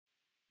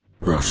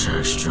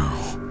Rorschach's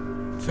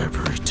Journal,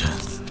 February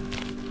 10th,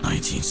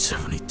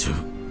 1972.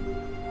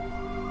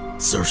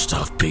 Searched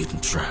off beaten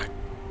track.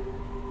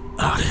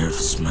 Out here the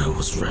smell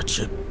was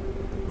wretched,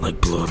 like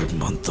bloated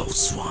month-old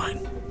swine.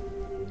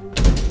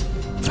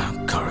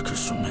 Found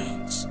carcass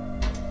remains.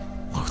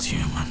 Looked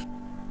human.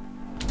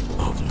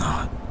 Hope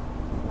not.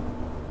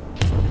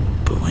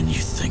 But when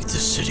you think the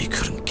city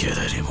couldn't get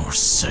any more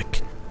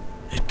sick,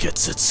 it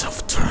gets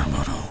itself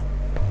terminal.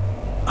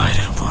 I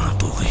didn't want to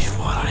believe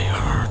what I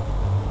heard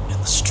in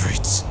the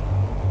streets.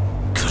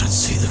 Couldn't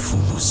see the full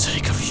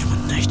mosaic of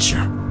human nature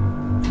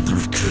and the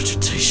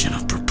regurgitation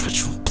of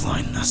perpetual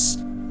blindness.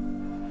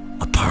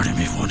 A part of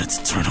me wanted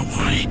to turn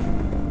away,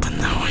 but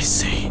now I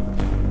see.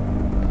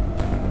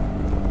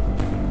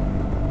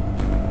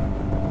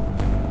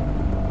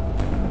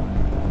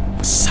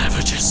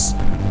 Savages,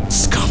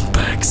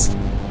 scumbags,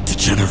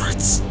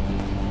 degenerates,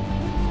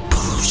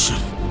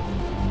 pollution.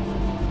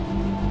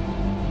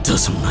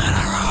 Doesn't matter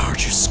how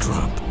hard you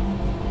scrub,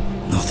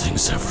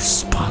 nothing's ever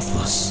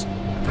spotless.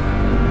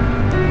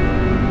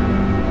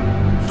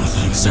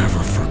 Nothing's ever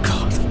forgotten.